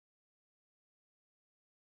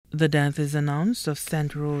The death is announced of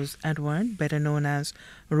Ste Rose Edward, better known as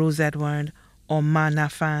Rose Edward or Ma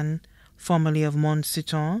Nafan, formerly of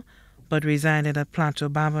Montseton, but resided at Plateau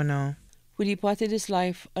Babonneau, who departed this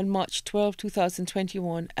life on March 12,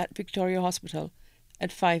 2021 at Victoria Hospital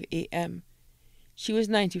at 5 a.m. She was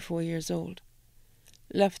 94 years old.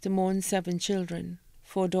 Left to mourn 7 children,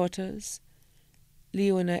 4 daughters,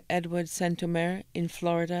 Leona Edward Santomer in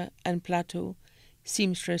Florida and Plateau,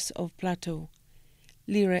 seamstress of Plateau,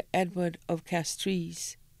 Lyra Edward of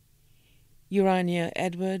Castries, Urania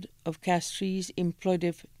Edward of Castries, employed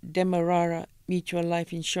of Demerara Mutual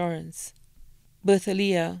Life Insurance,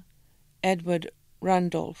 Berthalia Edward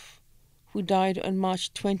Randolph, who died on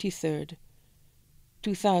March 23,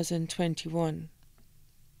 2021.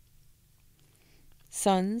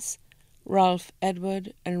 Sons, Ralph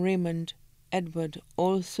Edward and Raymond Edward,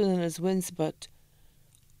 also known as Winsbott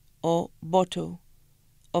or Botto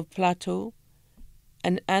of Plateau,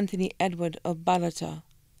 and Anthony Edward of Balata,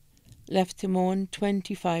 left to mourn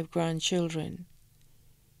 25 grandchildren.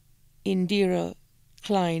 Indira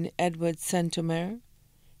Klein Edward Santomer,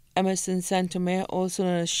 Emerson Santomer, also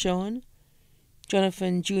known as Sean,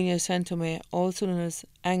 Jonathan Jr. Santomer, also known as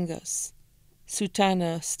Angus,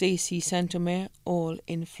 Sutana Stacy Santomer, all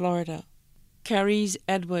in Florida. Carise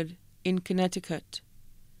Edward in Connecticut,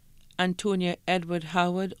 Antonia Edward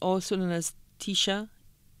Howard, also known as Tisha,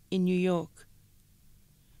 in New York,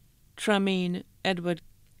 Tramaine Edward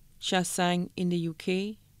Chassang in the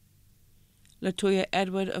UK, Latoya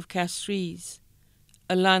Edward of Castries,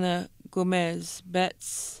 Alana Gomez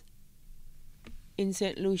Betts in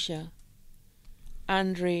St. Lucia,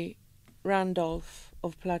 Andre Randolph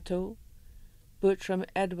of Plateau, Bertram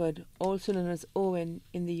Edward, also known as Owen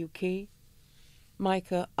in the UK,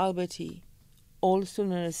 Micah Alberti, also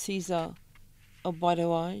known as Caesar of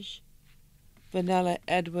Bardouage, Vanilla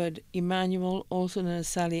Edward Emmanuel, also known as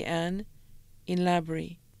Sally Ann, in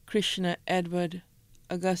Labrie, Krishna Edward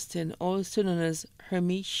Augustine, also known as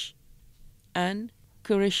Hermish, and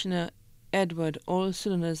Karishna Edward,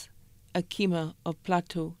 also known as Akima of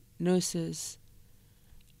Plateau, nurses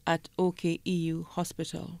at OKEU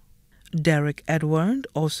Hospital. Derek Edward,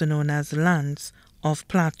 also known as Lance of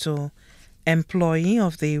Plateau, employee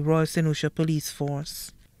of the Royal St. Lucia Police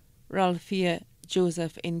Force, Ralphia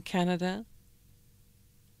Joseph in Canada,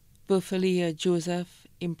 Bophalia Joseph,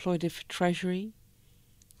 employed of Treasury,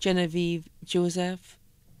 Genevieve Joseph,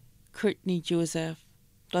 Courtney Joseph,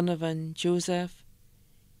 Donovan Joseph,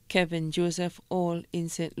 Kevin Joseph, all in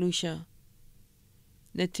St. Lucia,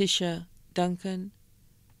 Natisha Duncan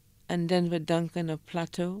and Denver Duncan of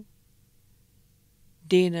Plateau,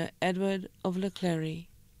 Dana Edward of Leclerc.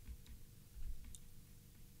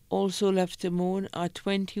 Also left to mourn are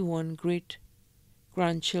 21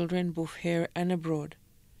 great-grandchildren, both here and abroad,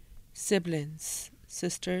 siblings,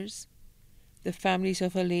 sisters, the families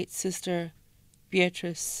of her late sister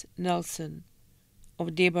Beatrice Nelson of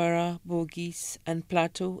Debarra, Bourgis, and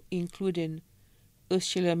Plateau, including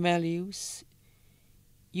Ursula Melius,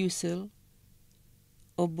 Usil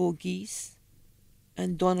of Bourgis,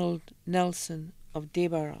 and Donald Nelson of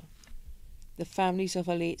Debarra. The families of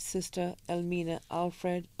her late sister Elmina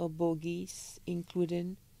Alfred of Bourgis,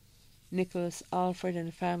 including Nicholas Alfred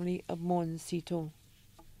and family of Montseton.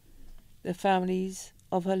 The families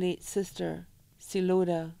of her late sister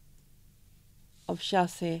Siloda of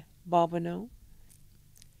Chassé Barbonneau.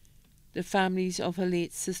 The families of her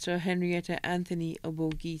late sister Henrietta Anthony of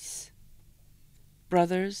Bourgis.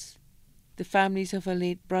 Brothers, the families of her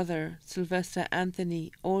late brother Sylvester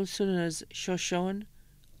Anthony, also known as Shoshone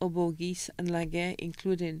of Bourgis and Laguerre,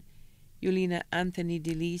 including Yulina Anthony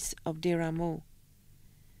Delise of Desrameaux.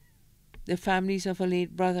 The families of her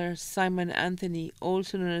late brother Simon Anthony,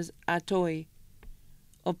 also known as Atoy,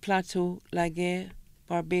 of Plateau, Laguerre,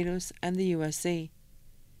 Barbados, and the USA.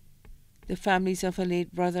 The families of her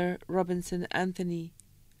late brother Robinson Anthony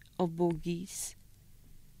of Bourgis.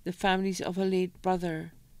 The families of her late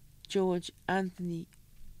brother George Anthony,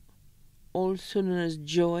 also known as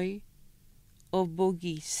Joy, of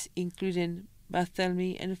Bourgis, including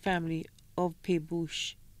Barthélemy and family of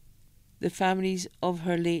Pébouche. The families of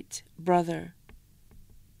her late brother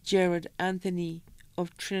Gerard Anthony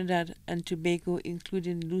of Trinidad and Tobago,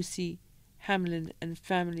 including Lucy Hamlin and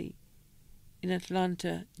family in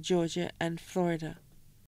Atlanta, Georgia, and Florida.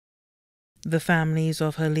 The families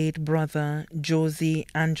of her late brother Josie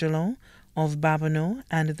Angelo of Babonneau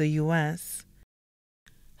and the U.S.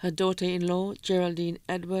 Her daughter-in-law Geraldine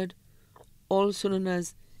Edward, also known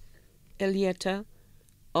as Elietta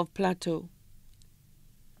of Plateau.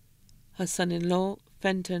 Her son-in-law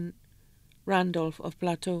Fenton Randolph of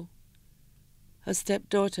Plateau. her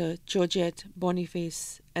stepdaughter Georgette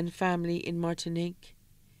Boniface and family in Martinique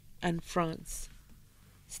and France.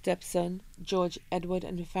 Stepson George Edward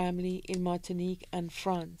and family in Martinique and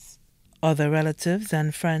France. Other relatives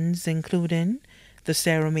and friends including the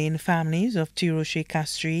Saint-Romain families of Tiroche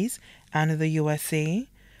Castries and the USA,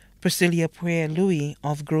 Priscilla Pierre-Louis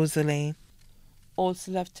of Groselet.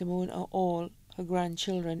 Also left to mourn are all her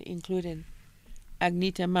grandchildren, including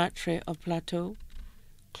Agneta Matre of Plateau,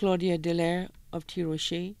 Claudia Delaire of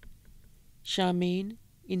Tiroche, Charmaine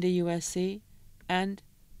in the USA, and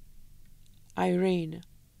Irene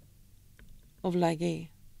of Laguerre,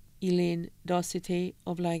 Elaine Dossité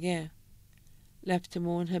of Laguerre. Left to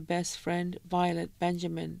mourn her best friend Violet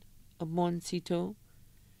Benjamin of Moncito,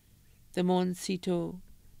 the Moncito,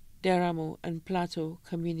 Deramo, and Plateau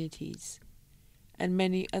communities, and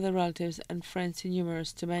many other relatives and friends too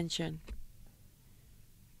numerous to mention.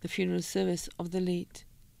 The funeral service of the late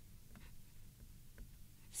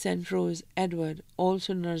Ste Rose Edward,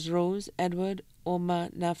 also known as Rose Edward or Ma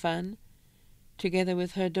Nafan, together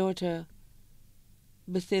with her daughter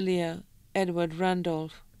Bethilia Edward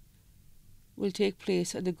Randolph, will take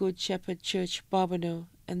place at the Good Shepherd Church, Barbano,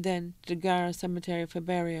 and then to the Gara Cemetery for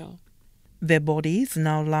burial. Their bodies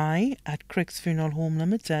now lie at Crick's Funeral Home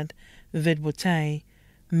Limited, Vidbouteille.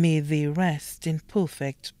 May they rest in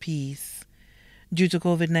perfect peace. Due to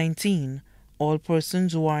COVID-19, all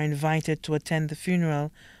persons who are invited to attend the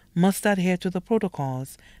funeral must adhere to the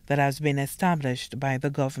protocols that have been established by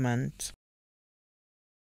the government.